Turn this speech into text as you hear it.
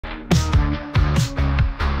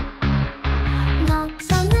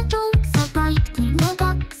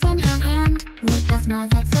smell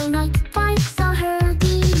that's so right. Bikes are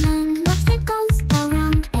hurting and lipstick goes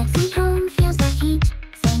around. Every home feels the heat.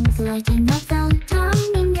 Things lighting up,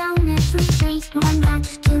 turning down every street. One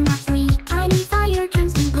match, two match, three. Tiny fire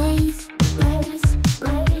turns to blaze. Blaze,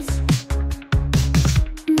 blaze.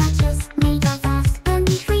 Matches made of aspen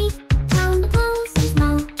tree. Town blows a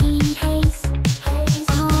smoky haze. Haze.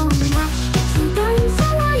 Oh, matchsticks who burn so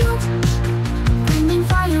wild. Bringing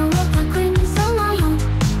fire with a grin so wild.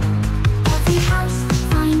 Every house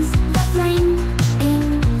finds the flame in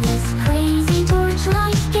this crazy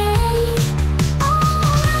torchlight game. Oh,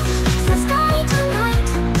 the sky tonight.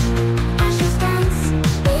 Ashes dance in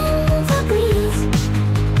the breeze.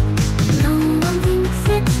 No one thinks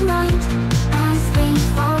it's right as they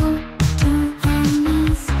fall to their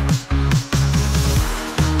knees.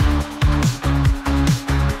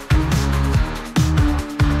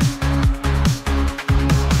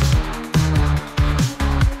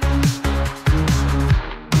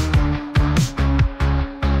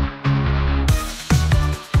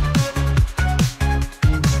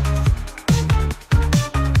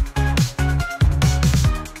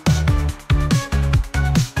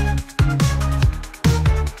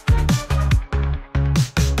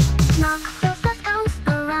 Knock the goes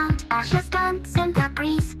around, ashes dance in the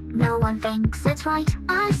breeze. No one thinks it's right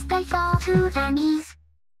as they fall to their knees.